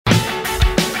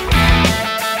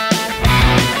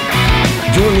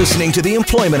listening to the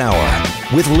Employment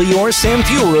Hour with Lior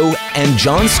Samfiru and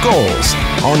John Scholes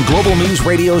on Global News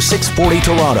Radio 640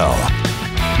 Toronto.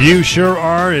 You sure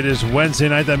are. It is Wednesday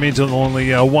night. That means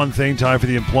only one thing. Time for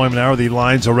the Employment Hour. The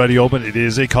line's already open. It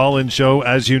is a call-in show,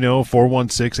 as you know,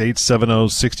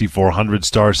 416-870-6400,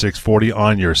 star 640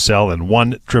 on your cell, and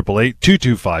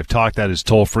 1-888-225-TALK. That is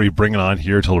toll-free. Bring it on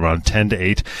here till around 10 to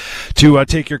 8 to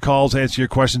take your calls, answer your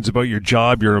questions about your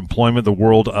job, your employment, the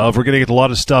world of. We're going to get a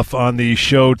lot of stuff on the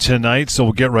show tonight, so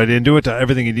we'll get right into it.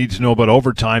 Everything you need to know about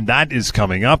overtime, that is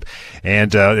coming up.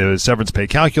 And severance pay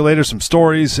calculator, some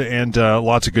stories, and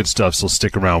lots of good stuff, so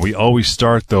stick around. We always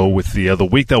start, though, with the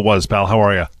week that was. Pal, how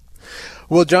are you?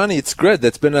 Well, Johnny, it's good.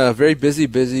 It's been a very busy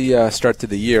start to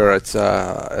the year. It's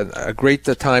a great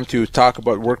time to talk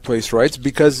about workplace rights,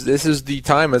 because this is the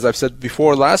time, as I've said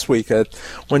before last week,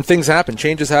 when things happen,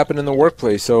 changes happen in the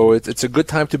workplace. So it's a good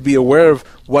time to be aware of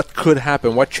what could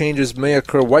happen, what changes may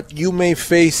occur, what you may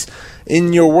face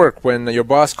in your work when your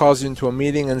boss calls you into a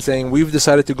meeting and saying, we've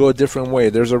decided to go a different way.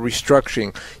 There's a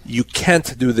restructuring. You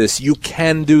can't do this. You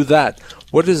can do that.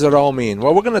 What does it all mean?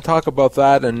 Well, we're going to talk about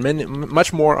that and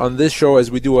much more on this show,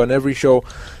 as we do on every show.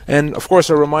 And, of course,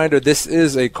 a reminder, this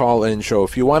is a call-in show.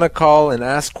 If you want to call and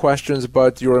ask questions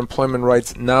about your employment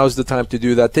rights, now's the time to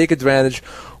do that. Take advantage.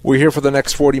 We're here for the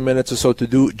next 40 minutes or so to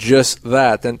do just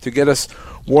that. And to get us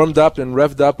warmed up and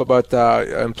revved up about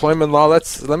employment law,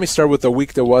 let me start with the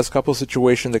week that was, a couple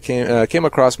situations that came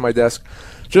across my desk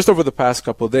just over the past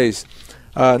couple of days.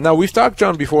 Now, we've talked,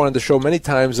 John, before on the show many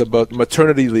times about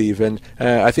maternity leave, and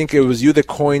I think it was you that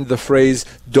coined the phrase,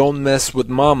 don't mess with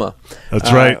mama.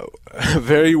 That's right.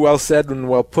 Very well said and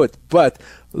well put. But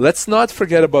let's not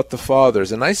forget about the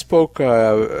fathers. And I spoke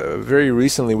very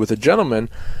recently with a gentleman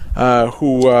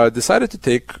who decided to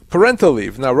take parental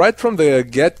leave. Now, right from the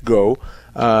get-go,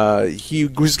 he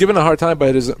was given a hard time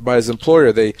by his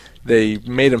employer. They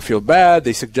made him feel bad.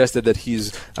 They suggested that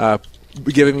he's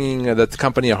giving the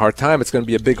company a hard time. It's going to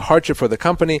be a big hardship for the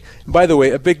company. By the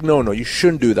way, a big no-no. You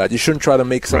shouldn't do that. You shouldn't try to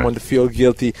make someone to feel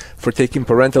guilty for taking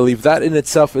parental leave. That in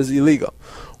itself is illegal.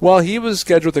 Well, he was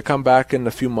scheduled to come back in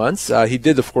a few months. He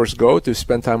did, of course, go to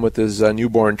spend time with his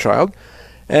newborn child,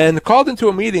 and called into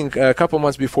a meeting a couple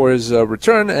months before his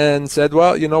return and said,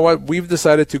 well, you know what, we've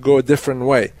decided to go a different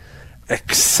way.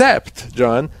 Except,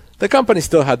 John, the company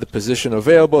still had the position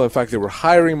available. In fact, they were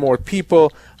hiring more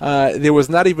people. There was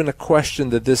not even a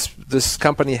question that this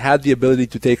company had the ability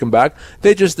to take him back.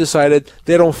 They just decided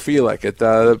they don't feel like it.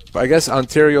 I guess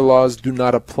Ontario laws do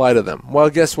not apply to them.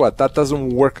 Well, guess what? That doesn't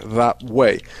work that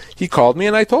way. He called me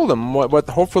and I told him what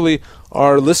hopefully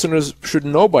our listeners should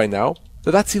know by now,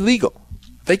 that's illegal.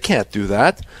 They can't do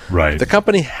that. Right. The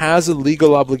company has a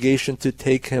legal obligation to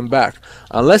take him back.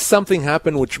 Unless something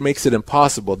happened which makes it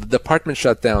impossible, the department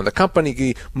shut down, the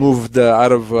company moved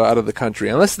out of the country.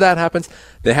 Unless that happens,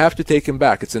 they have to take him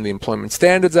back. It's in the Employment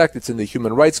Standards Act. It's in the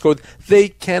Human Rights Code. They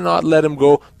cannot let him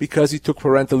go because he took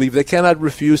parental leave. They cannot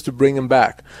refuse to bring him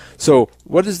back. So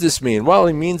what does this mean? Well,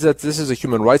 it means that this is a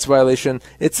human rights violation.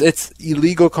 It's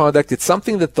illegal conduct. It's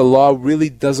something that the law really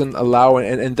doesn't allow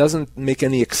and doesn't make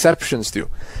any exceptions to.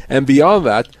 And beyond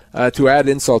that, to add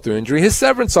insult to injury, his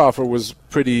severance offer was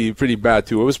pretty bad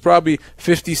too. It was probably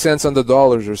 50 cents on the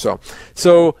dollars or so.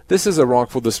 So this is a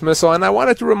wrongful dismissal, and I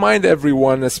wanted to remind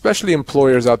everyone, especially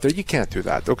employers out there, you can't do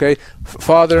that, okay?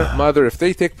 Father, mother, if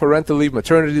they take parental leave,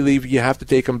 maternity leave, you have to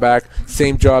take them back.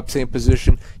 Same job, same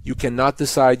position. You cannot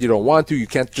decide you don't want to. You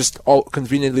can't just all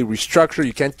conveniently restructure.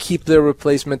 You can't keep their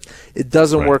replacement. It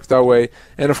doesn't work that way.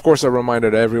 And of course, a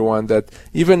reminder to everyone that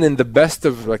even in the best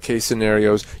of case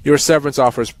scenarios, your severance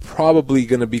offer is probably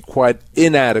going to be quite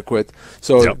inadequate.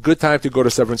 So good time to go to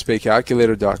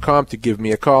severancepaycalculator.com to give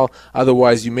me a call.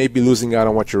 Otherwise, you may be losing out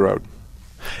on what you're owed.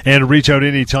 And reach out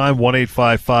anytime,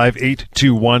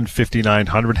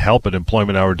 1-855-821-5900, help at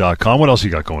employmenthour.com. What else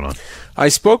you got going on? I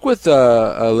spoke with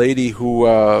a lady who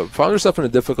found herself in a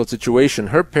difficult situation.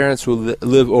 Her parents who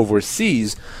live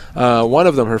overseas, one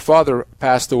of them, her father,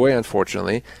 passed away,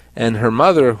 unfortunately, and her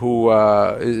mother, who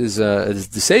is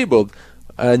disabled,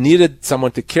 needed someone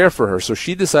to care for her. So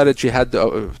she decided she had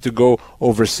to go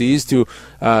overseas to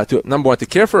number one, to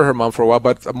care for her mom for a while,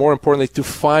 but more importantly, to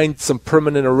find some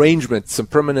permanent arrangement, some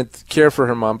permanent care for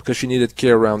her mom, because she needed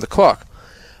care around the clock.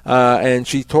 And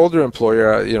she told her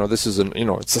employer, this is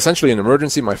it's essentially an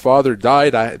emergency. My father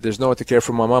died. There's no one to care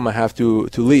for my mom. I have to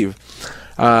leave.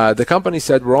 The company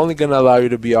said, we're only going to allow you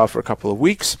to be off for a couple of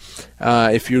weeks.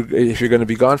 If you're going to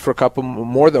be gone for a couple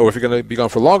more, or if you're going to be gone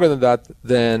for longer than that,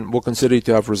 then we'll consider you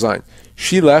to have resigned.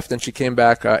 She left and she came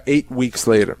back 8 weeks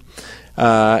later.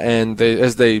 And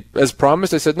as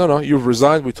promised, they said, no, you've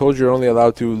resigned. We told you you're only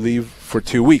allowed to leave for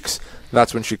 2 weeks.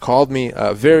 That's when she called me,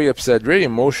 very upset, very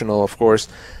emotional, of course.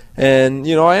 And,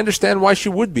 I understand why she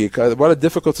would be. What a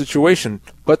difficult situation.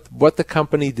 But what the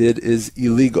company did is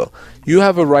illegal. You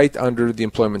have a right under the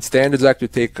Employment Standards Act to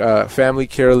take family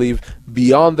care leave.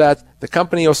 Beyond that, the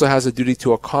company also has a duty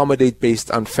to accommodate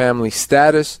based on family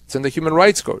status. It's in the Human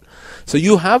Rights Code. So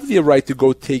you have the right to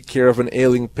go take care of an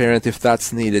ailing parent if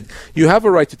that's needed. You have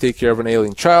a right to take care of an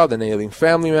ailing child, an ailing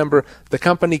family member. The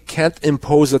company can't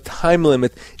impose a time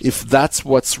limit if that's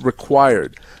what's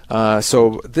required.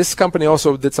 So this company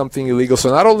also did something illegal. So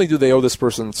not only do they owe this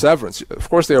person severance, of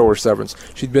course they owe her severance.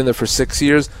 She'd been there for 6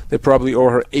 years. They probably owe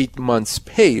her 8 months'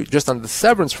 pay just on the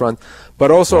severance front. But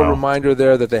also a reminder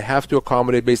there that they have to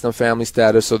accommodate based on family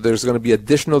status. So there's going to be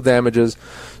additional damages.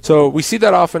 So we see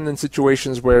that often in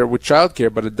situations where with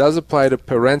childcare, but it does apply to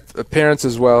parents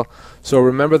as well. So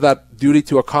remember that duty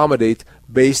to accommodate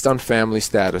based on family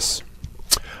status.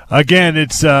 Again,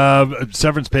 it's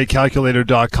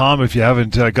severancepaycalculator.com. If you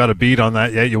haven't got a beat on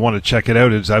that yet, you want to check it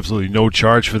out. It's absolutely no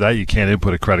charge for that. You can't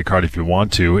input a credit card if you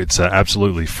want to. It's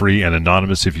absolutely free and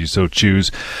anonymous if you so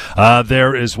choose.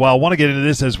 There as well. I want to get into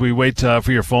this as we wait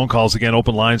for your phone calls. Again,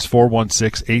 open lines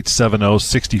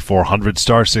 416-870-6400,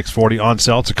 star 640 on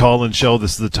cell. It's a call-in show.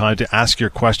 This is the time to ask your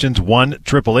questions.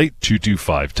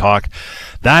 1-888-225-TALK.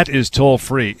 That is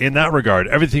toll-free. In that regard,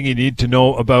 everything you need to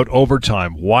know about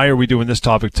overtime. Why are we doing this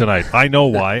topic tonight? I know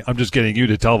why. I'm just getting you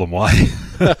to tell them why.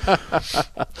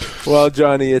 Well,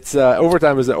 Johnny, it's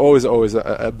overtime is always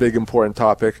a big important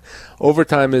topic.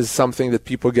 Overtime is something that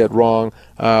people get wrong.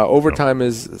 Overtime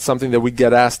is something that we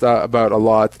get asked about a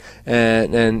lot.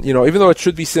 And even though it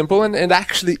should be simple, and it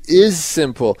actually is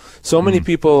simple, so many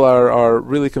people are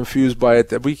really confused by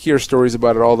it. We hear stories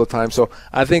about it all the time. So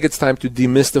I think it's time to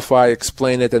demystify,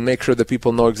 explain it, and make sure that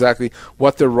people know exactly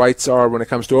what their rights are when it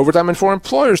comes to overtime, and for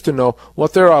employers to know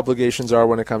what their obligations are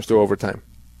when it comes to overtime.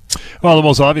 Well, the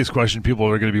most obvious question people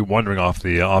are going to be wondering off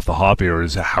the hop here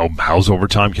is how's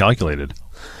overtime calculated?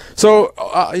 So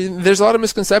there's a lot of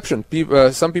misconception.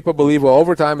 Some people believe, well,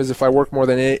 overtime is if I work more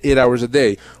than 8 hours a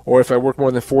day, or if I work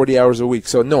more than 40 hours a week.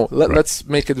 So no, let's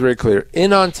make it very clear.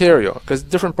 In Ontario, because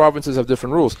different provinces have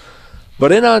different rules,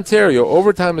 but in Ontario,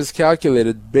 overtime is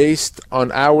calculated based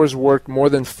on hours worked more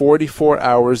than 44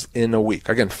 hours in a week.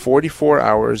 Again, 44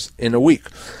 hours in a week.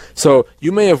 So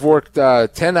you may have worked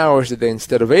 10 hours a day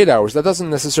instead of 8 hours. That doesn't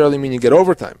necessarily mean you get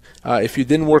overtime. If you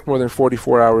didn't work more than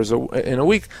 44 hours in a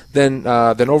week, then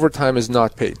overtime is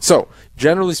not paid. So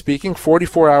generally speaking,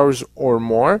 44 hours or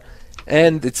more,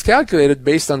 and it's calculated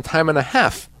based on time and a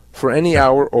half for any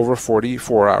hour over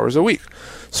 44 hours a week.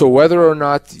 So whether or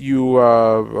not you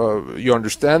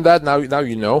understand that, now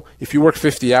you know. If you work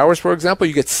 50 hours, for example,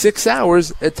 you get 6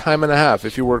 hours at time and a half.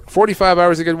 If you work 45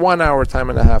 hours, you get 1 hour time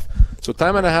and a half. So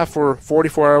time and a half for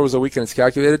 44 hours a week, and it's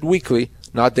calculated weekly,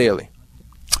 not daily.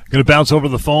 Going to bounce over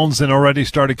the phones and already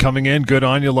started coming in. Good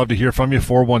on you. Love to hear from you.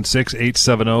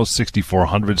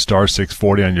 416-870-6400, star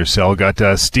 640 on your cell.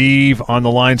 Got Steve on the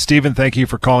line. Stephen, thank you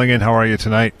for calling in. How are you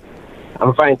tonight?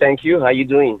 I'm fine, thank you. How you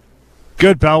doing?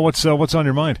 Good, pal. What's on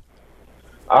your mind?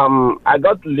 I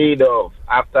got laid off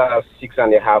after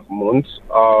 6.5 months.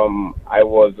 I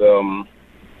was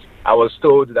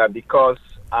told that because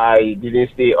I didn't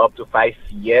stay up to 5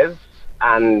 years,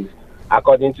 and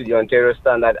according to the Ontario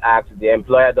Standard Act, the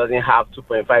employer doesn't have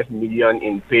 2.5 million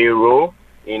in payroll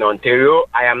in Ontario.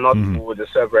 I am not owed the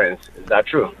severance. Is that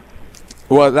true?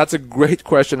 Well, that's a great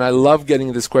question. I love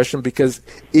getting this question because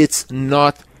it's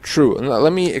not true. And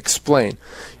let me explain.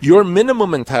 Your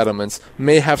minimum entitlements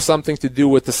may have something to do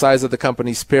with the size of the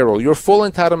company's payroll. Your full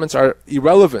entitlements are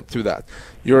irrelevant to that.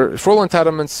 Your full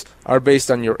entitlements are based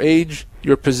on your age,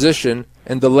 your position,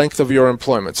 and the length of your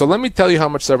employment. So let me tell you how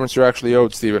much severance you're actually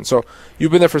owed, Stephen. So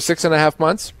you've been there for 6.5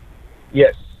 months?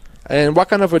 Yes. And what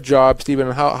kind of a job, Stephen,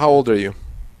 and how old are you?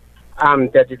 I'm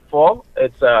 34.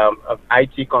 It's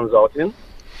IT consulting.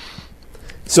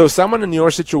 So someone in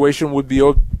your situation would be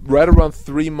owed right around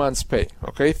 3 months' pay,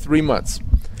 okay? 3 months.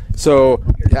 So,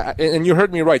 and you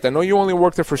heard me right. I know you only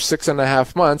worked there for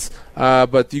 6.5 months,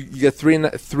 but you get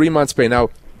 3 months' pay. Now,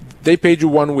 they paid you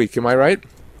 1 week, am I right?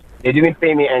 They didn't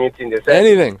pay me anything. They said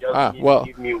anything?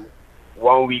 Give me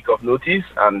 1 week of notice,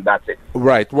 and that's it.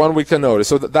 Right, 1 week of notice.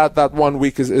 So that 1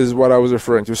 week is what I was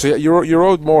referring to. So you're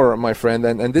owed more, my friend,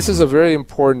 and this is a very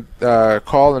important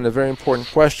call and a very important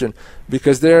question,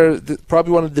 because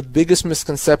probably one of the biggest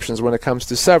misconceptions when it comes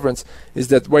to severance is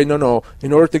that, wait, no,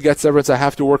 in order to get severance, I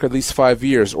have to work at least 5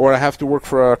 years, or I have to work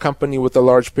for a company with a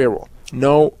large payroll.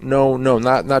 No,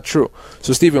 not true.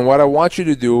 So, Stephen, what I want you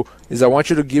to do is I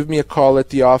want you to give me a call at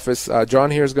the office.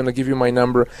 John here is going to give you my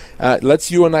number.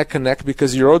 Let's you and I connect,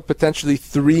 because you're owed potentially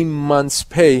 3 months'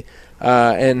 pay.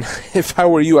 And if I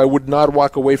were you, I would not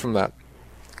walk away from that.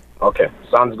 Okay,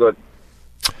 sounds good.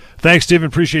 Thanks, Stephen.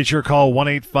 Appreciate your call.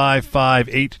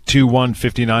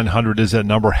 1-855-821-5900 is that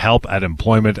number.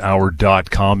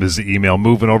 help@employmenthour.com is the email.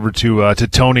 Moving over to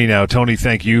Tony now. Tony,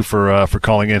 thank you for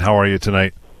calling in. How are you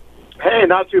tonight? Hey,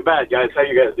 not too bad, guys. How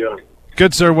you guys doing?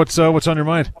 Good, sir. What's on your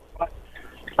mind?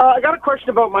 I got a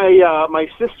question about my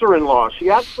sister-in-law.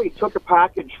 She actually took a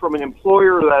package from an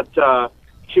employer that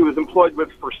she was employed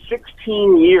with for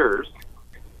 16 years.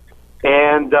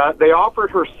 And they offered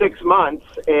her 6 months,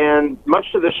 and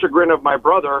much to the chagrin of my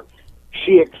brother,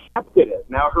 she accepted it.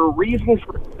 Now, her reason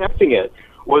for accepting it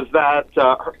was that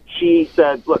she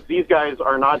said, look, these guys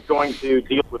are not going to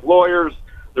deal with lawyers.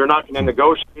 They're not going to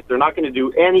negotiate. They're not going to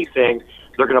do anything.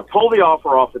 They're going to pull the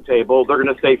offer off the table. They're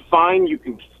going to say, fine, you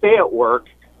can stay at work,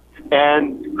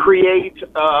 and create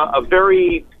a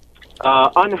very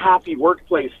unhappy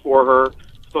workplace for her,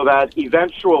 so that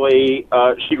eventually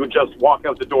she would just walk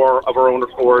out the door of her own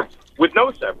accord with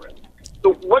no severance.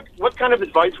 So what kind of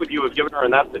advice would you have given her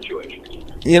in that situation?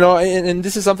 You know, and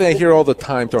this is something I hear all the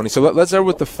time, Tony. So let's start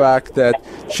with the fact that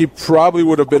she probably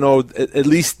would have been owed at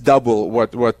least double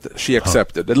what she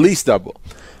accepted, at least double.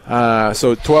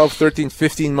 So 12, 13,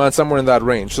 15 months, somewhere in that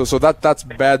range. So that's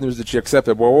bad news that she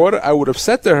accepted. But what I would have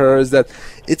said to her is that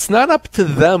it's not up to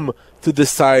them to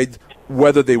decide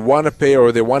whether they want to pay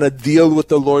or they want to deal with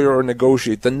the lawyer or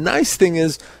negotiate. The nice thing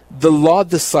is the law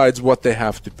decides what they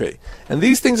have to pay. And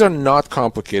these things are not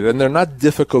complicated, and they're not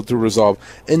difficult to resolve.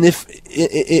 And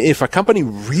if a company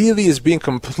really is being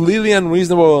completely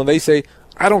unreasonable and they say,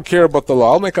 I don't care about the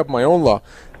law, I'll make up my own law,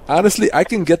 honestly, I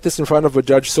can get this in front of a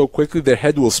judge so quickly their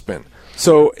head will spin.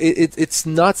 So it's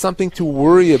not something to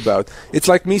worry about. It's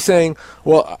like me saying,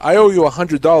 well, I owe you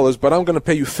 $100, but I'm going to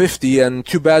pay you $50, and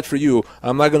too bad for you.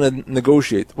 I'm not going to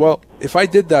negotiate. Well, if I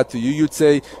did that to you, you'd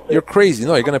say, you're crazy.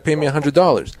 No, you're going to pay me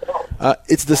 $100.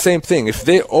 It's the same thing. If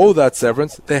they owe that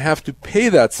severance, they have to pay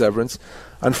that severance.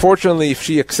 Unfortunately, if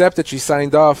she accepted, she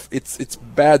signed off, it's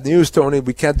bad news, Tony.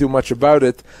 We can't do much about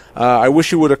it. I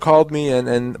wish you would have called me,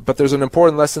 but there's an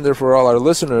important lesson there for all our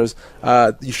listeners.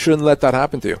 You shouldn't let that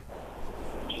happen to you.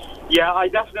 Yeah, I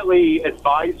definitely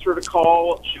advised her to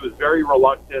call. She was very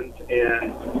reluctant,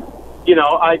 and, you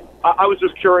know, I was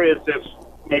just curious if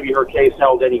maybe her case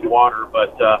held any water,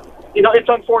 but, you know, it's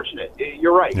unfortunate.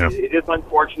 You're right. Yeah. It is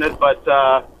unfortunate, but,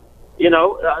 you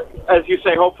know, as you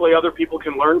say, hopefully other people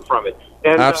can learn from it.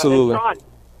 And, absolutely.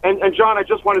 And John, I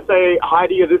just want to say hi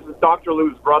to you. This is Dr.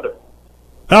 Lou's brother.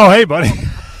 Oh, hey, buddy.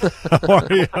 How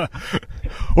are you?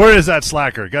 Where is that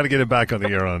slacker? Got to get him back on the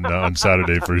air on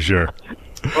Saturday for sure.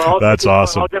 Well, that's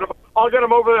awesome. I'll get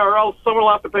him over there, or else someone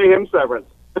will have to pay him severance.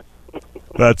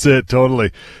 That's it,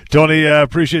 totally. Tony,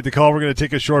 appreciate the call. We're going to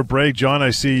take a short break. John, I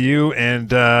see you,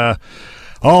 and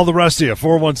all the rest of you.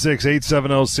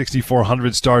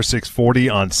 416-870-6400, star 640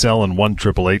 on cell, and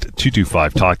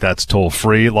 1-888-225-TALK. That's toll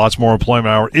free. Lots more Employment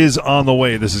Hour is on the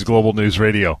way. This is Global News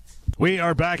Radio. We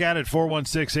are back at it,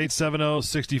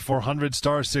 416-870-6400,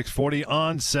 star 640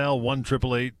 on cell,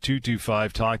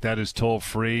 1-888-225-TALK. That is toll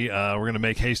free. We're going to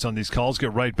make haste on these calls,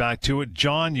 get right back to it.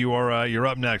 John, you're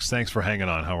up next. Thanks for hanging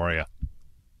on. How are you?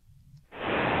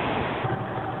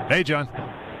 Hey, John.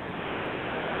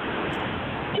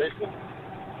 Jason?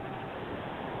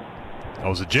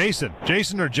 Oh, is it Jason?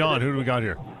 Jason or John? Who do we got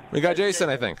here? We got Jason,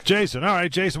 I think. Jason. All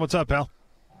right, Jason, what's up, pal?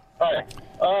 Hi.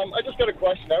 I just got a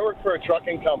question. I work for a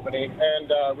trucking company, and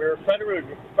we were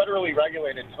federally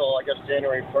regulated until, I guess,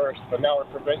 January 1st, but now we're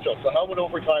provincial. So how would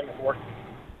overtime work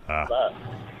that?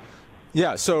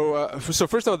 Yeah, so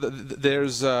first of all,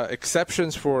 there's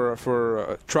exceptions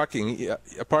for trucking,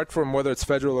 apart from whether it's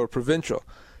federal or provincial.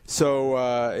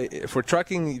 So for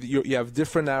trucking, you have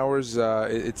different hours.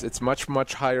 It's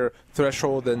much higher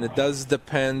threshold, and it does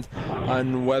depend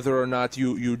on whether or not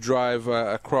you drive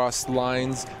across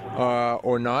lines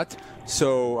or not.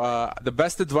 So the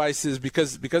best advice is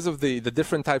because of the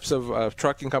different types of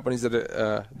trucking companies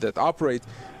that operate,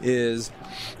 is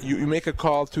you make a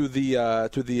call to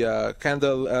the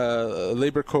Canada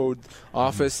Labor Code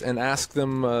office and ask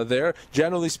them there.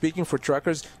 Generally speaking, for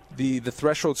truckers, the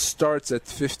threshold starts at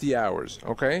 50 hours.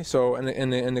 Okay, so and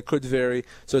it could vary.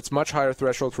 So it's much higher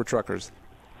threshold for truckers.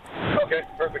 Okay,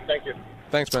 perfect. Thank you.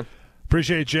 Thanks, man.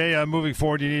 Appreciate it, Jay. Moving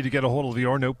forward, you need to get a hold of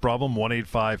Lior. No problem.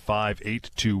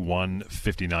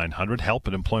 1-855-821-5900.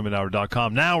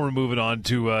 Help@employmenthour.com. Now we're moving on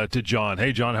to John.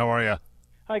 Hey, John, how are you?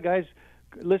 Hi, guys.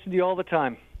 Listen to you all the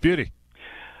time. Beauty.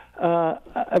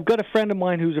 I've got a friend of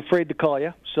mine who's afraid to call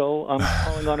you, so I'm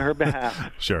calling on her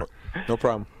behalf. Sure. No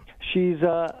problem. she's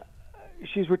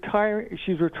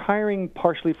retiring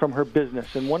partially from her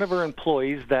business, and one of her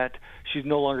employees that she's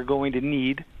no longer going to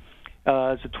need is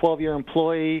a 12-year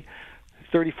employee,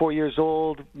 34 years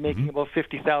old, making about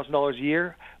 $50,000 a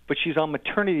year, but she's on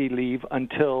maternity leave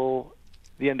until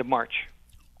the end of March.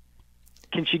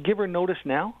 Can she give her notice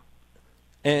now?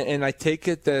 And I take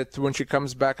it that when she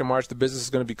comes back in March, the business is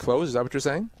going to be closed. Is that what you're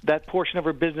saying? That portion of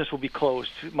her business will be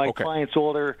closed. My client's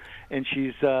older, and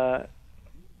she's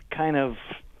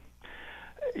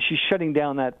she's shutting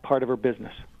down that part of her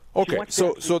business. Okay, she wants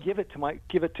to give it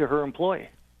to her employee.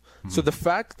 So the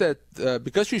fact that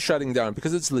because she's shutting down,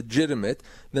 because it's legitimate,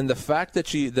 then the fact that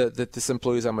that this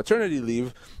employee is on maternity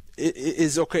leave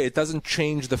is okay. It doesn't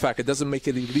change the fact. It doesn't make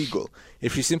it illegal.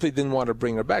 If she simply didn't want to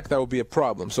bring her back, that would be a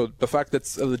problem. So the fact that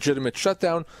it's a legitimate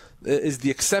shutdown is the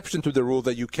exception to the rule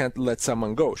that you can't let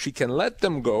someone go. She can let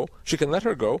them go. She can let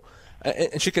her go.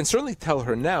 And she can certainly tell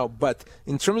her now, but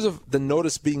in terms of the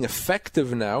notice being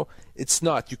effective now, it's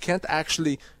not. You can't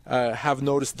actually have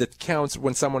notice that counts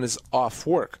when someone is off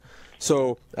work.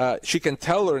 So she can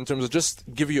tell her in terms of just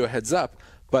give you a heads up,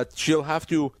 but she'll have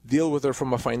to deal with her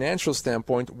from a financial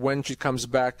standpoint when she comes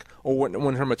back, or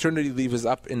when her maternity leave is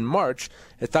up in March.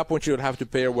 At that point, she would have to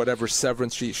pay her whatever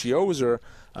severance she owes her.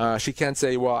 She can't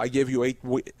say, well, I gave you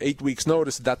 8 weeks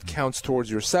notice, that counts towards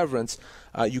your severance.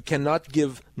 You cannot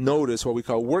give notice, what we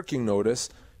call working notice,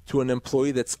 to an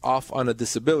employee that's off on a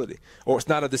disability. Or it's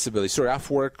not a disability, sorry, off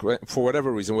work for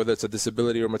whatever reason, whether it's a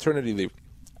disability or maternity leave.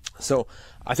 So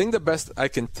I think the best I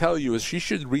can tell you is she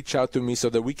should reach out to me so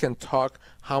that we can talk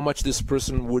how much this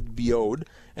person would be owed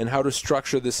and how to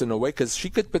structure this in a way, because she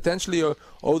could potentially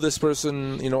owe this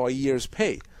person, a year's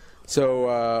pay.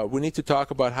 So we need to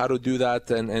talk about how to do that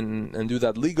and do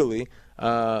that legally.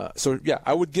 So yeah,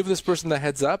 I would give this person the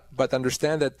heads up, but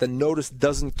understand that the notice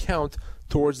doesn't count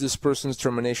towards this person's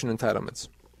termination entitlements.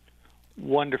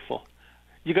 Wonderful.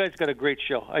 You guys got a great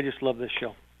show. I just love this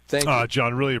show. Thank you.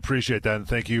 John, really appreciate that, and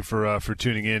thank you for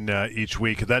tuning in each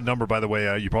week. That number, by the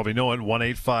way, you probably know it,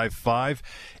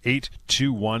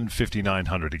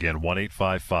 1-855-821-5900. Again,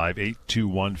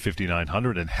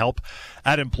 1-855-821-5900, and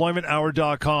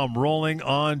help@employmenthour.com. Rolling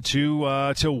on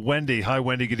to Wendy. Hi,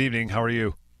 Wendy. Good evening. How are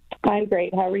you? I'm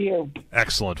great. How are you?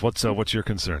 Excellent. What's your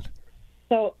concern?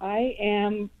 So I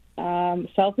am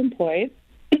self-employed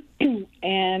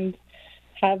and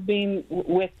have been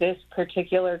with this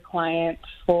particular client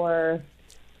for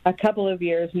a couple of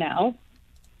years now.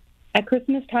 At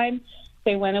Christmas time,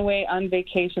 they went away on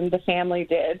vacation, the family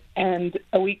did, and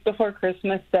a week before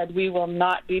Christmas said, we will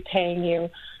not be paying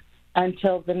you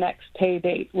until the next pay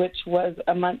date, which was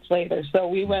a month later. So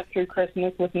we went through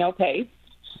Christmas with no pay.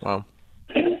 Wow.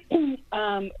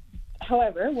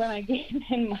 However, when I gave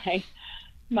in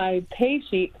my pay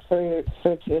sheet for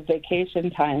the vacation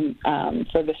time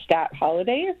for the stat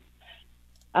holidays,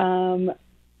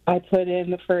 I put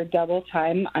in for double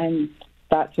time.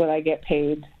 That's what I get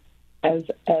paid as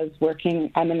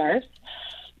working. I'm a nurse.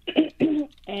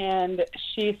 And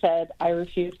she said, I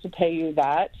refuse to pay you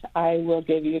that. I will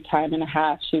give you time and a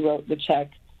half. She wrote the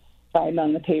check, signed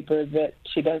on the paper that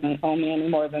she doesn't owe me any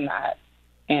more than that.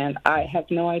 And I have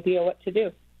no idea what to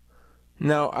do.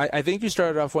 Now, I think you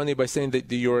started off, Wendy, by saying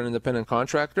that you're an independent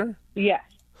contractor? Yes.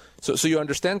 So you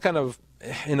understand kind of,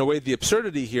 in a way, the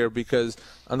absurdity here, because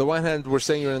on the one hand, we're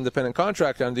saying you're an independent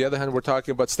contractor, on the other hand, we're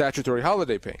talking about statutory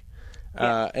holiday pay.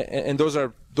 Yes. And those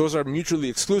are mutually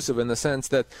exclusive in the sense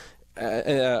that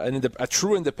a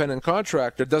true independent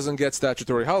contractor doesn't get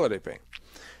statutory holiday pay.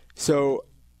 So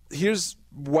here's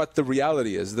what the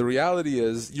reality is. The reality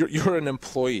is you're an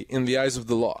employee in the eyes of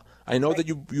the law. I know that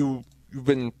you've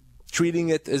been treating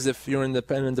it as if you're an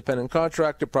independent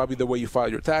contractor, probably the way you file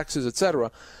your taxes,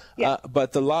 etc. Yeah.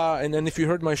 But the law, and if you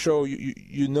heard my show,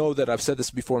 you know that I've said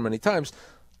this before many times,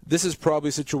 this is probably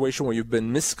a situation where you've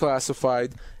been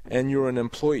misclassified and you're an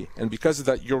employee. And because of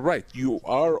that, you're right. You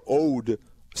are owed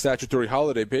statutory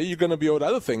holiday pay. You're going to be owed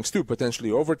other things too, potentially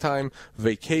overtime,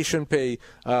 vacation pay.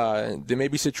 There may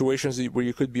be situations where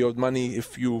you could be owed money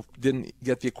if you didn't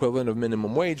get the equivalent of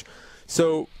minimum wage.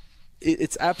 So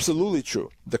it's absolutely true.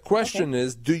 The question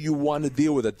is, do you want to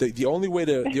deal with it? The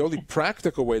only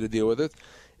practical way to deal with it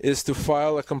is to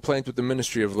file a complaint with the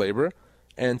Ministry of Labor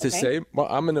and to say, well,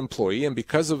 I'm an employee, and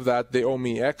because of that, they owe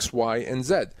me X, Y, and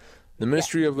Z. The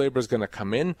Ministry of Labor is going to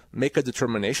come in, make a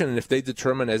determination, and if they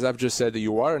determine, as I've just said, that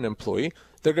you are an employee,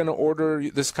 they're going to order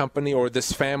this company, or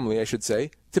this family, I should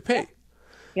say, to pay.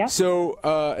 Yeah. So,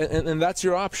 and that's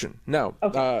your option. Now,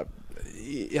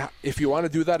 if you want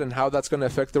to do that and how that's going to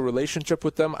affect the relationship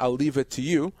with them, I'll leave it to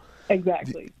you.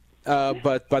 Exactly.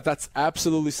 But that's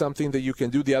absolutely something that you can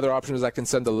do. The other option is I can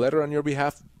send a letter on your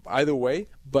behalf. either way,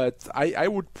 but I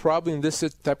would probably, in this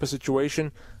type of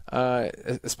situation,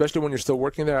 especially when you're still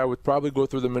working there, I would probably go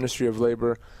through the Ministry of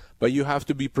Labor. But you have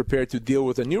to be prepared to deal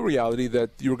with a new reality that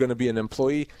you're going to be an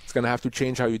employee. It's going to have to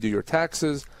change how you do your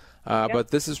taxes. But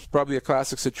this is probably a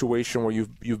classic situation where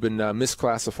you've been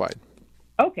misclassified.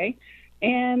 Okay.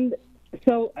 And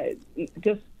so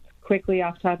just quickly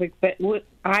off topic, but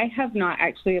I have not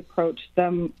actually approached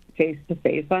them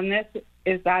face-to-face on this.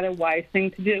 Is that a wise thing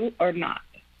to do or not?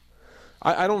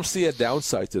 I don't see a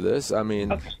downside to this. I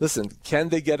mean, Listen, can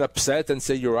they get upset and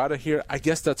say, you're out of here? I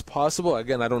guess that's possible.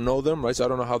 Again, I don't know them, right? So I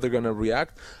don't know how they're going to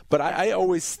react. But I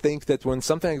always think that when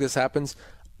something like this happens,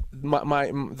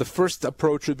 the first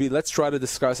approach would be, let's try to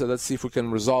discuss it. Let's see if we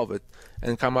can resolve it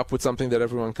and come up with something that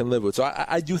everyone can live with. So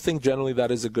I do think generally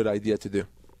that is a good idea to do.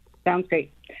 Sounds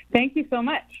great. Thank you so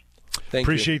much.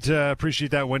 Appreciate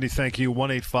that, Wendy. Thank you.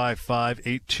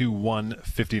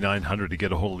 1-855-821-5900 to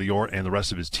get a hold of Lior and the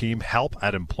rest of his team.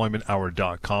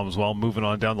 help@employmenthour.com as well. Moving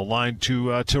on down the line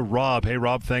to Rob. Hey,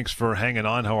 Rob, thanks for hanging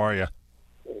on. How are you?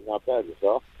 Not bad,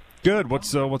 yourself? Good.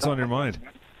 What's on your mind?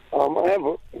 I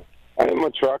am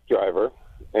a truck driver,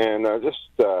 and I just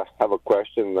have a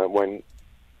question. That when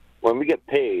we get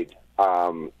paid,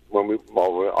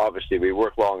 obviously we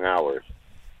work long hours,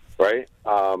 right?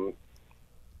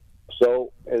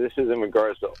 So this is in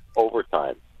regards to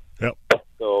overtime. Yep.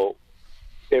 So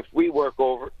if we work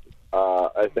over,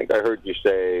 I think I heard you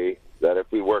say that if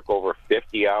we work over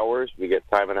 50 hours, we get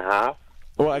time and a half.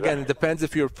 Well, again, it depends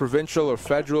if you're provincial or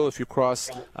federal, if you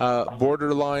cross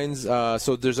border lines.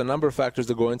 So there's a number of factors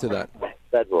that go into that.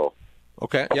 Federal.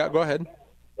 Okay. Yeah, go ahead.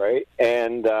 Right.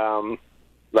 And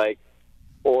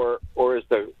or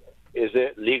is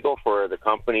it legal for the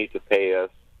company to pay us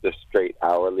the straight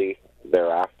hourly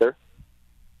thereafter?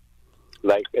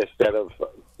 Like, instead of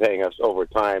paying us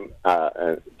overtime,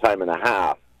 time and a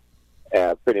half,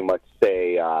 pretty much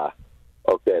say,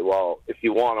 okay, well, if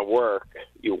you want to work,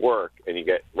 you work, and you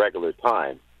get regular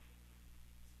time.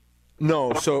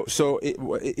 No,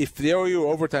 if they owe you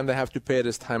overtime, they have to pay it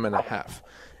as time and a half.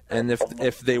 And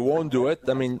if they won't do it,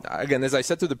 I mean, again, as I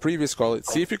said to the previous call,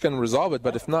 see if you can resolve it.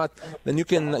 But if not, then you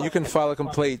can file a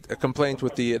complaint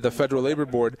with the Federal Labor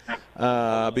Board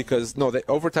because the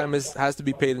overtime has to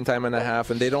be paid in time and a half,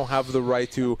 and they don't have the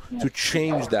right to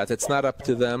change that. It's not up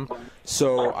to them.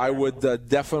 So I would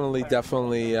definitely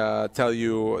tell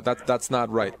you that that's not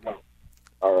right.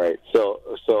 All right. So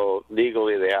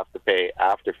legally they have to pay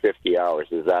after 50 hours.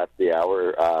 Is that the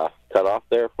hour cutoff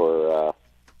there for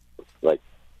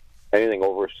anything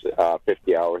over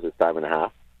 50 hours is time and a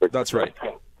half? That's right.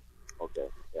 Okay.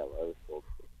 Yeah, well, I was told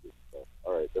 60, so.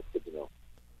 All right, that's good to know.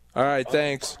 All right,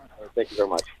 thanks. All right, thank you very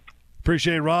much.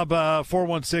 Appreciate it, Rob.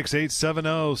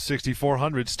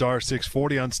 416-870-6400, star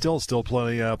 640 on still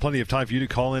plenty of time for you to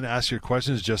call in, ask your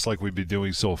questions, just like we've been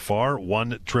doing so far.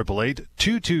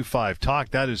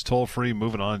 1-888-225-TALK. That is toll free.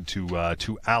 Moving on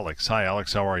to Alex. Hi,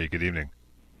 Alex. How are you? Good evening.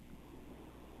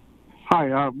 Hi.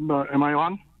 Am I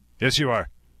on? Yes, you are.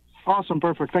 Awesome,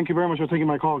 perfect. Thank you very much for taking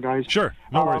my call, guys. Sure,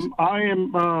 no worries.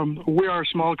 We are a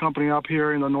small company up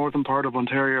here in the northern part of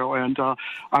Ontario, and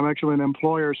I'm actually an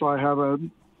employer, so I have a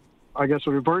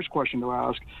reverse question to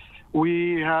ask.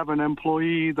 We have an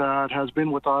employee that has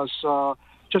been with us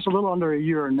just a little under a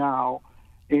year now,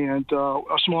 and a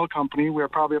small company. We're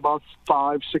probably about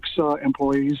 5-6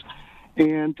 employees,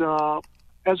 and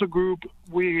as a group,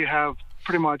 we have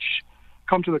pretty much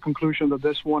come to the conclusion that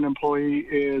this one employee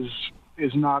is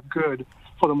not good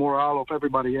for the morale of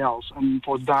everybody else, and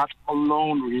for that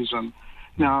alone reason.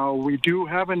 Now, we do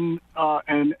have an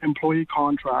employee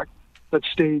contract that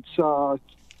states 2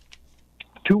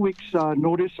 weeks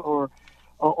notice or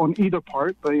on either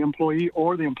part, the employee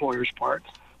or the employer's part.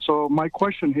 So my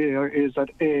question here is that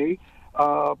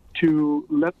to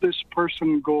let this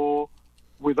person go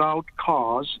without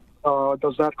cause,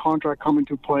 does that contract come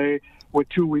into play with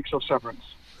 2 weeks of severance?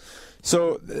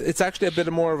 So it's actually a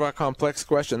bit more of a complex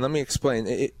question. Let me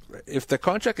explain. If the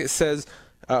contract says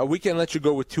we can let you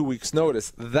go with 2 weeks'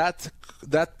 notice, that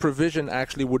provision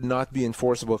actually would not be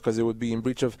enforceable because it would be in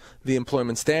breach of the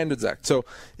Employment Standards Act. So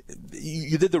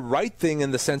you did the right thing in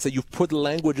the sense that you've put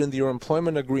language in your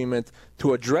employment agreement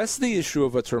to address the issue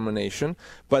of a termination,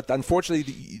 but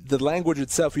unfortunately the language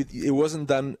itself, it wasn't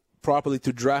done properly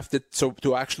to draft it so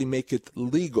to actually make it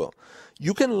legal.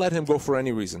 You can let him go for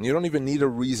any reason. You don't even need a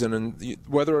reason, and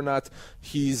whether or not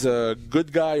he's a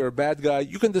good guy or a bad guy,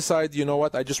 you can decide, you know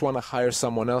what, I just want to hire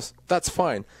someone else. That's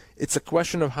fine. It's a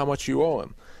question of how much you owe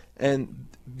him. And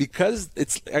because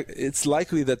it's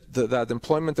likely that that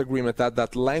employment agreement,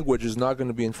 that language is not going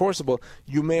to be enforceable,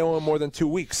 you may owe him more than 2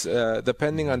 weeks,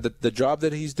 depending on the job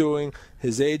that he's doing,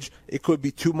 his age. It could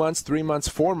be 2 months, 3 months,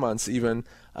 4 months even,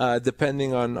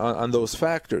 depending on those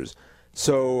factors.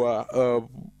 So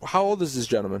how old is this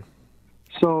gentleman?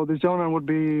 So this gentleman would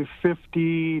be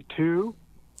 52.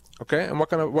 Okay, and what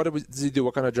does he do?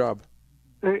 What kind of job?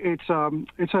 It's a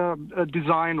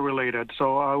design related.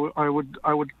 So I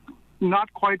would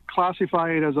not quite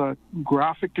classify it as a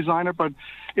graphic designer, but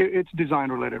it's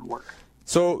design related work.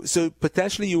 So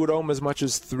potentially you would owe him as much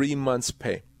as 3 months'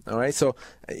 pay. All right. So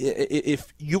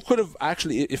if you could have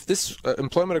actually, if this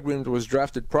employment agreement was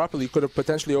drafted properly, you could have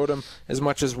potentially owed him as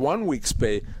much as 1 week's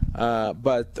pay,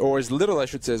 or as little, I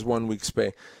should say, as 1 week's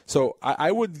pay. So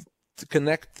I would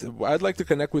I'd like to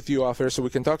connect with you off air so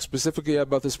we can talk specifically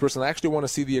about this person. I actually want to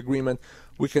see the agreement.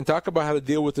 We can talk about how to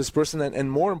deal with this person,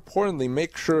 and more importantly,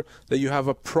 make sure that you have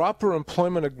a proper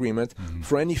employment agreement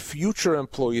for any future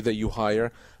employee that you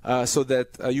hire, so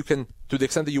that you can, to the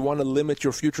extent that you want to limit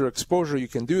your future exposure, you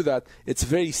can do that. It's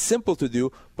very simple to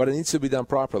do, but it needs to be done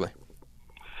properly.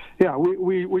 Yeah,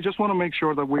 we just want to make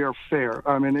sure that we are fair.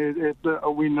 I mean,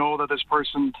 we know that this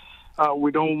person,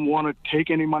 we don't want to take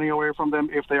any money away from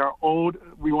them. If they are owed,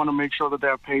 we want to make sure that they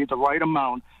are paid the right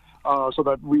amount, so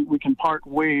that we can part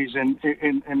ways in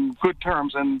good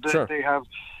terms, and Sure. they have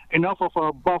enough of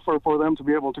a buffer for them to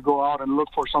be able to go out and look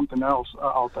for something else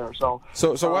out there. So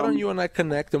why don't you and I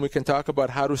connect, and we can talk about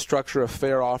how to structure a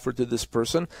fair offer to this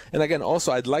person. And again,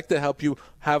 also, I'd like to help you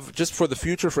have, just for the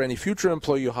future, for any future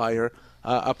employee you hire,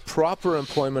 a proper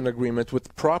employment agreement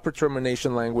with proper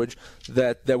termination language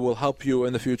that will help you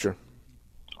in the future.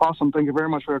 Awesome. Thank you very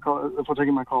much for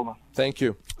taking my call, man. Thank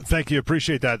you. Thank you.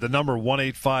 Appreciate that. The number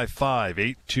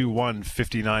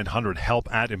 1-855-821-5900,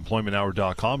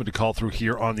 help@employmenthour.com, and to call through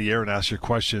here on the air and ask your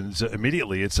questions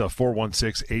immediately. It's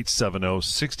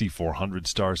 416-870-6400,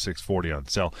 star 640 on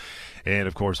cell. And,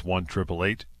 of course,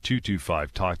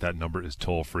 1-888-225-TALK. That number is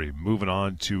toll-free. Moving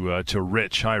on to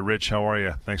Rich. Hi, Rich. How are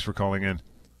you? Thanks for calling in.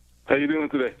 How you doing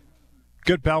today?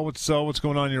 Good, pal. What's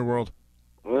going on in your world?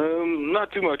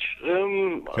 Not too much.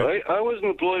 Okay. I was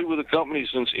employed with a company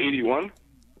since '81.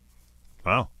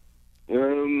 Wow.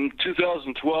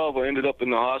 2012, I ended up in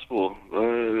the hospital.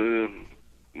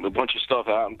 A bunch of stuff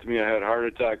happened to me. I had a heart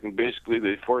attack, and basically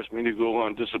they forced me to go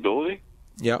on disability.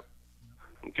 Yep.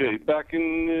 Okay, back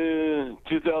in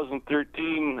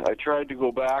 2013, I tried to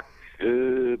go back.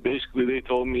 Basically, they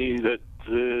told me that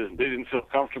they didn't feel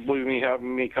comfortable with me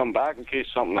having me come back in case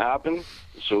something happened,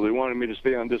 so they wanted me to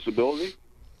stay on disability.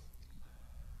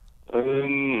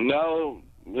 Now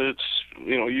it's,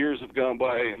 years have gone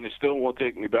by and they still won't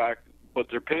take me back, but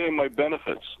they're paying my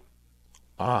benefits.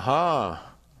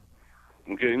 Aha.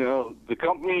 Okay, now the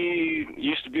company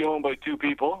used to be owned by two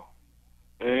people,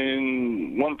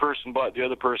 and one person bought the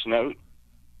other person out,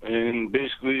 and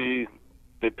basically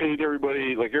they paid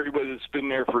everybody, like everybody that's been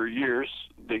there for years,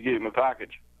 they gave them a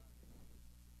package.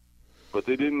 But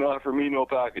they didn't offer me no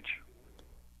package.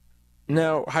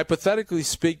 Now, hypothetically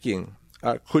speaking,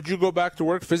 could you go back to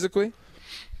work physically?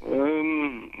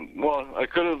 Well, I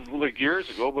could have years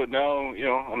ago, but now,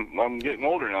 I'm getting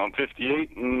older now. I'm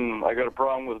 58, and I got a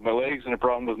problem with my legs and a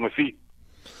problem with my feet.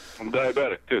 I'm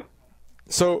diabetic, too.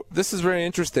 So this is very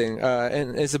interesting.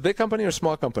 And is it a big company or a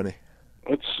small company?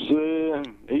 It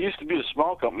used to be a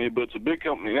small company, but it's a big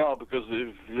company now because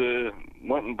they've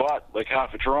went and bought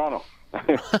half of Toronto.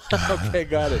 Okay,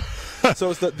 got it.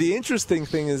 So the interesting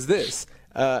thing is this.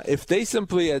 If they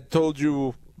simply had told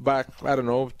you back,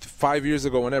 5 years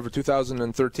ago, whenever,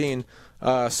 2013,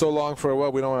 so long for,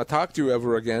 well, we don't want to talk to you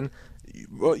ever again,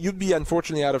 well, you'd be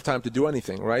unfortunately out of time to do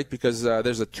anything, right? Because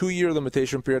there's a 2-year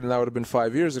limitation period, and that would have been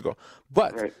 5 years ago.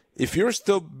 But right. If you're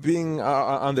still being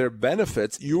on their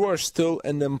benefits, you are still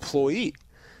an employee.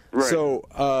 Right. So,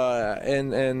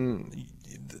 and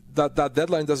that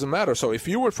deadline doesn't matter. So if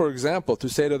you were, for example, to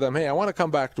say to them, hey, I want to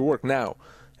come back to work now,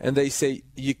 and they say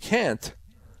you can't,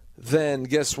 then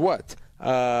guess what?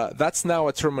 That's now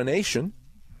a termination,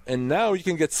 and now you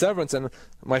can get severance. And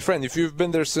my friend, if you've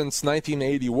been there since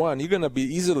 1981, you're going to be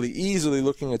easily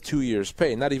looking at 2 years'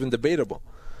 pay, not even debatable.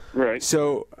 Right.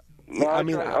 So, no, I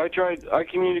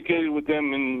communicated with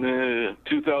them in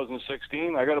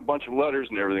 2016. I got a bunch of letters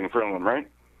and everything from them, right?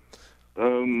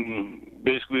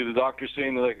 Basically, the doctor's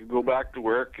saying that I could go back to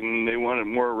work, and they wanted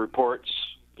more reports.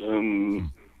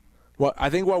 Well, I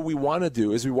think what we want to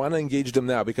do is we want to engage them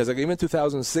now, because even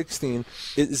 2016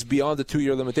 is beyond the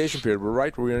 2-year limitation period. We're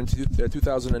in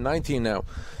 2019 now.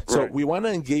 So Right. we want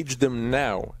to engage them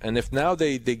now. And if now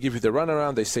they give you the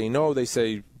runaround, they say no, they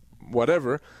say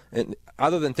whatever, and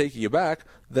other than taking you back,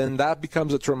 then that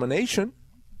becomes a termination,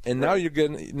 and now you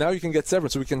can get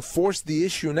severance. So we can force the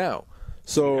issue now.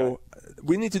 So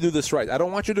we need to do this right. I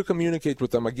don't want you to communicate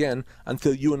with them again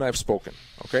until you and I have spoken.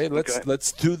 Okay?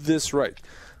 Let's do this right.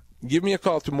 Give me a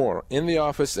call tomorrow in the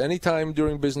office, anytime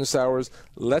during business hours.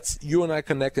 Let's you and I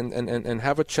connect and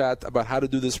have a chat about how to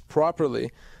do this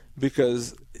properly,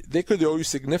 because they could owe you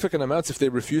significant amounts if they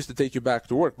refuse to take you back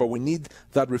to work. But we need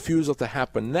that refusal to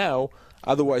happen now,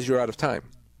 otherwise you're out of time.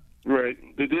 Right.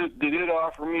 They did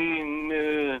offer me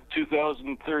in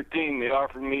 2013. They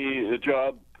offered me a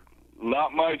job,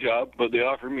 not my job, but they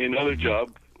offered me another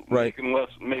job, making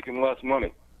less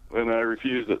money, and I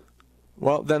refused it.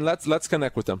 Well, then let's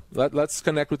connect with them. Let's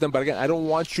connect with them. But again, I don't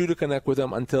want you to connect with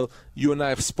them until you and I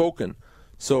have spoken.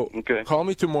 So call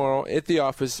me tomorrow at the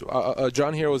office.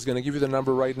 John Hero is going to give you the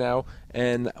number right now,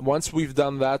 and once we've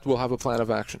done that, we'll have a plan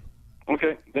of action.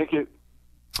 Okay, thank you.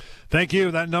 Thank you.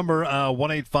 That number,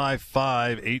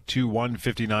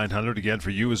 1-855-821-5900. Again, for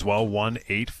you as well,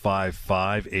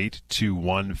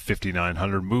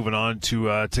 1-855-821-5900. Moving on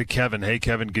to Kevin. Hey,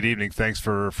 Kevin, good evening. Thanks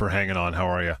for hanging on. How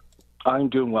are you? I'm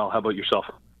doing well. How about yourself?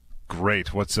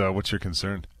 Great. What's your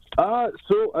concern?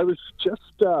 So I was just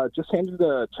handed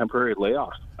a temporary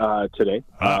layoff today.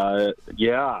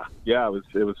 Yeah,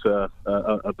 it was a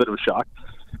bit of a shock.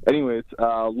 Anyways,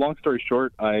 long story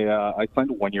short, I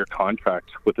signed a 1-year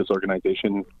contract with this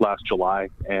organization last July,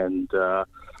 and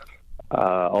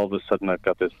all of a sudden I've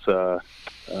got this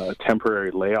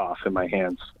temporary layoff in my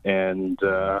hands, and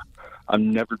I've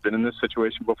never been in this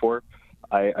situation before.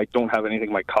 I don't have anything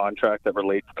in my contract that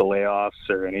relates to layoffs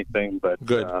or anything, but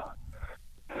good.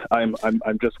 I'm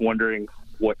just wondering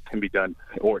what can be done,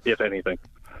 or if anything.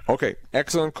 Okay,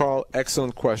 excellent call,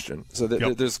 excellent question. So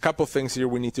there's a couple things here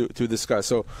we need to discuss.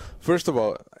 So first of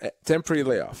all, temporary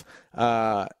layoff.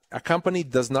 A company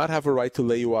does not have a right to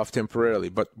lay you off temporarily,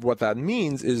 but what that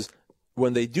means is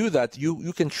when they do that,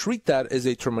 you can treat that as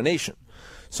a termination.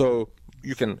 So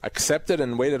you can accept it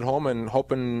and wait at home and hope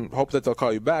that they'll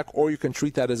call you back, or you can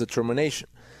treat that as a termination.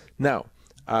 Now,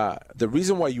 the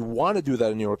reason why you want to do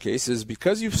that in your case is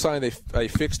because you've signed a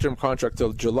fixed-term contract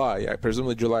till July,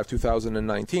 presumably July of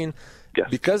 2019. Yes.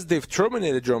 Because they've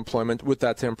terminated your employment with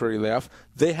that temporary layoff,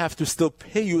 they have to still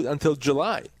pay you until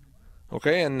July.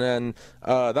 Okay, and then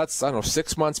that's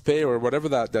 6 months' pay or whatever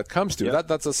that comes to. Yeah.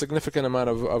 That's a significant amount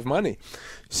of money.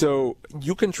 So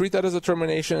you can treat that as a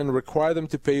termination and require them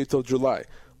to pay you till July.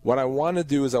 What I want to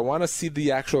do is I want to see the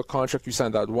actual contract you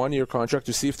signed, that 1-year contract,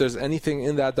 to see if there's anything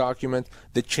in that document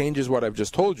that changes what I've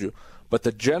just told you. But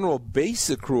the general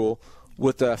basic rule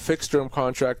with a fixed-term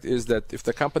contract is that if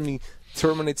the company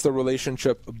terminates the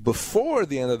relationship before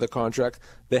the end of the contract,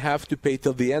 they have to pay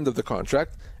till the end of the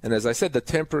contract. And as I said, the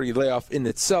temporary layoff in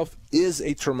itself is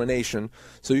a termination.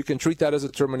 So you can treat that as a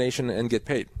termination and get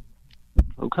paid.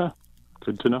 Okay.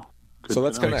 Good to know. So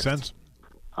let's connect. Makes sense.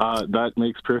 That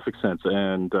makes perfect sense.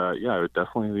 And, I would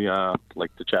definitely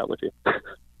like to chat with you.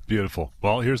 Beautiful.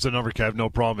 Well, here's the number, Kev. No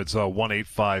problem. It's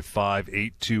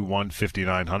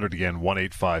 1-855-821-5900. Again,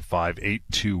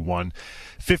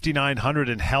 1-855-821-5900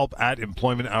 and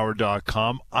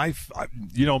help@employmenthour.com.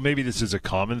 Maybe this is a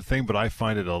common thing, but I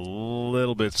find it a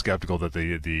little bit skeptical that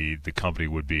the company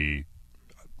would be,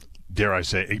 dare I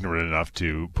say, ignorant enough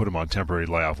to put him on temporary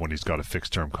layoff when he's got a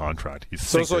fixed-term contract.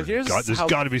 There's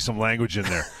got to be some language in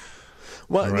there.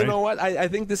 Well, right? You know what? I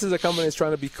think this is a company that's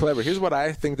trying to be clever. Here's what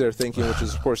I think they're thinking, which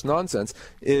is, of course, nonsense,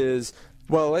 is,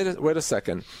 well, wait a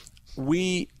second.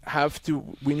 We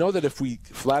know that if we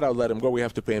flat out let him go, we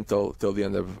have to pay him till the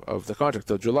end of the contract,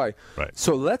 till July. Right.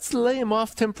 So let's lay him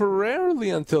off temporarily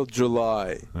until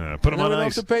July. Put him on ice. We don't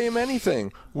have to pay him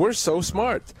anything. We're so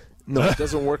smart. No, it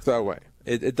doesn't work that way.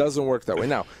 It doesn't work that way.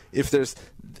 Now, if there's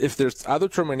other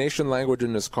termination language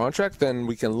in this contract, then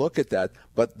we can look at that.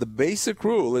 But the basic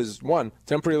rule is, 1,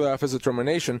 temporary layoff is a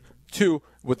termination. 2,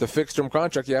 with the fixed-term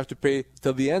contract, you have to pay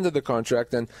till the end of the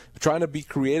contract. And trying to be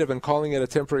creative and calling it a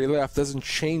temporary layoff doesn't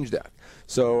change that.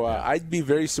 So I'd be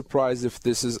very surprised if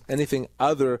this is anything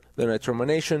other than a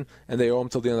termination and they owe him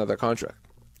till the end of the contract.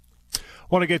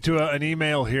 Want to get to an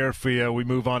email here if we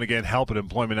move on again.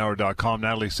 Help@employmenthour.com.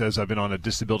 Natalie says, I've been on a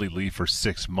disability leave for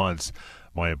 6 months.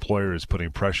 My employer is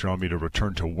putting pressure on me to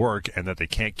return to work and that they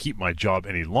can't keep my job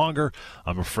any longer.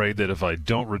 I'm afraid that if I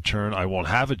don't return, I won't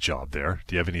have a job there.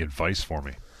 Do you have any advice for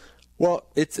me? Well,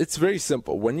 it's very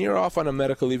simple. When you're off on a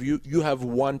medical leave, you have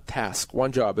one task,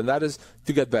 one job, and that is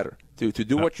to get better, to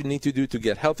do what you need to do to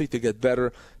get healthy, to get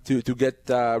better, to get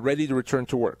ready to return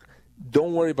to work.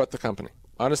 Don't worry about the company.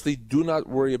 Honestly, do not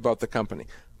worry about the company.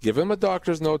 Give them a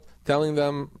doctor's note telling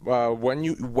them when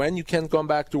you can come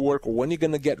back to work or when you're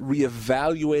going to get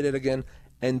reevaluated again.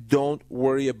 and don't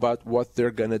worry about what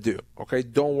they're going to do. Okay?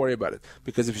 Don't worry about it.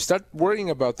 Because if you start worrying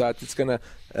about that, it's going to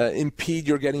impede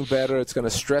your getting better. It's going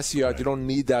to stress you out. You don't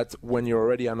need that when you're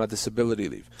already on a disability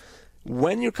leave.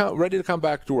 When you're ready to come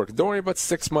back to work, don't worry about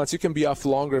 6 months. You can be off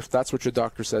longer if that's what your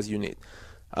doctor says you need.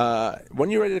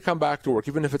 When you're ready to come back to work,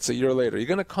 even if it's a year later, you're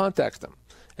going to contact them.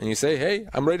 And you say, hey,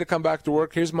 I'm ready to come back to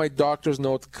work. Here's my doctor's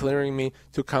note clearing me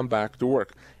to come back to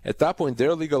work. At that point,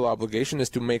 their legal obligation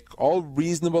is to make all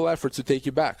reasonable efforts to take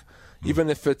you back. Even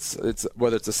if it's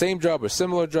whether it's the same job or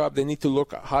similar job, they need to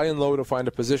look high and low to find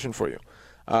a position for you.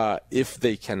 If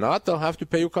they cannot, they'll have to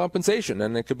pay you compensation,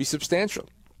 and it could be substantial.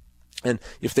 And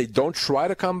if they don't try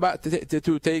to come back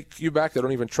to take you back, they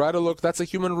don't even try to look, that's a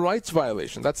human rights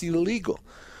violation. That's illegal.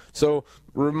 So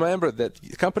remember that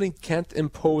the company can't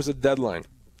impose a deadline.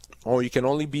 Oh, you can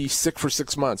only be sick for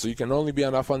 6 months, or you can only be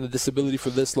off on the disability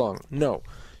for this long. No.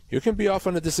 You can be off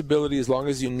on a disability as long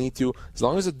as you need to, as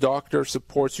long as a doctor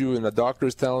supports you and the doctor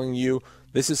is telling you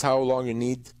this is how long you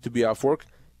need to be off work.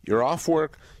 You're off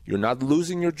work. You're not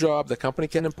losing your job. The company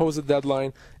can impose a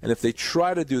deadline. And if they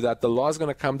try to do that, the law is going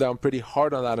to come down pretty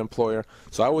hard on that employer.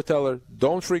 So I would tell her,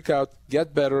 don't freak out.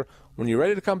 Get better. When you're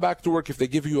ready to come back to work, if they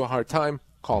give you a hard time,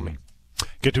 call me.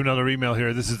 Get to another email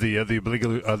here. This is the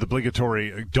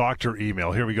obligatory doctor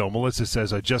email. Here we go. Melissa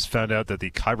says, I just found out that the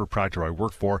chiropractor I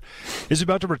work for is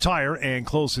about to retire and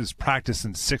close his practice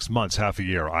in 6 months, half a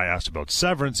year. I asked about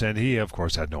severance, and he, of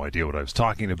course, had no idea what I was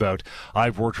talking about.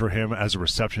 I've worked for him as a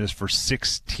receptionist for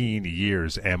 16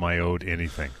 years. Am I owed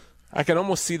anything? I can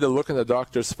almost see the look in the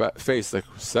doctor's face, like,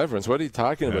 severance, what are you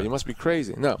talking about? You must be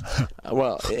crazy. No.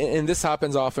 Well, and this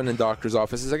happens often in doctors'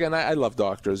 offices. Again, I love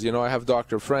doctors. I have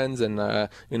doctor friends, and, I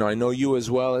know you as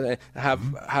well. I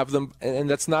have them, and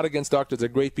that's not against doctors. They're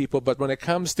great people. But when it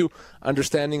comes to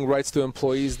understanding rights to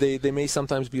employees, they may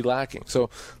sometimes be lacking. So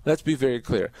let's be very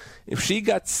clear. If she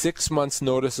got 6 months'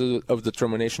 notice of the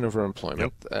termination of her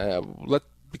employment,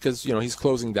 because, he's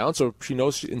closing down, so she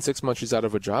knows in 6 months she's out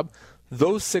of a job,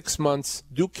 those 6 months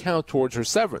do count towards her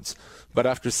severance. But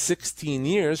after 16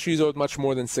 years, she's owed much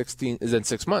more than 6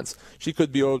 months. She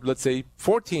could be owed, let's say,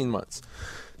 14 months.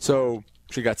 So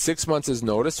she got 6 months as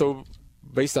notice. So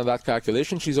based on that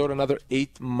calculation, she's owed another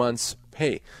 8 months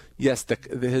pay. Yes,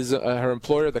 her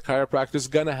employer, the chiropractor, is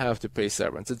going to have to pay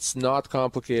severance. It's not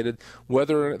complicated.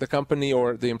 Whether the company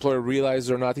or the employer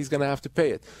realizes or not, he's going to have to pay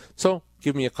it. So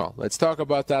give me a call. Let's talk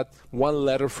about that. One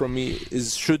letter from me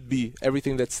should be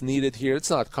everything that's needed here. It's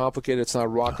not complicated. It's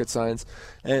not rocket science.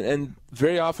 And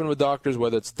very often with doctors,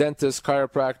 whether it's dentists,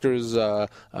 chiropractors,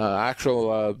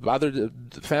 other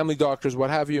family doctors,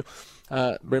 what have you,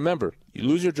 remember, you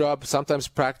lose your job. Sometimes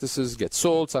practices get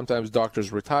sold. Sometimes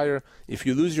doctors retire. If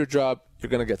you lose your job, you're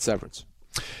going to get severance.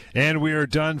 And we are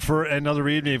done for another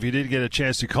evening. If you did get a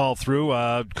chance to call through,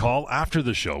 call after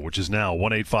the show, which is now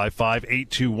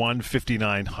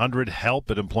 1-855-821-5900. Help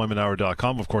at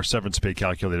employmenthour.com. Of course,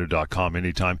 severancepaycalculator.com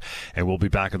anytime. And we'll be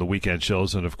back on the weekend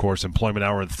shows. And, of course, Employment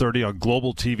Hour at 30 on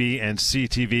Global TV and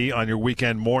CTV on your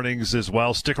weekend mornings as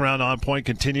well. Stick around. On Point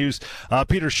continues.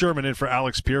 Peter Sherman in for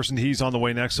Alex Pearson. He's on the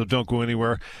way next, so don't go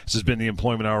anywhere. This has been the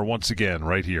Employment Hour once again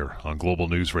right here on Global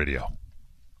News Radio.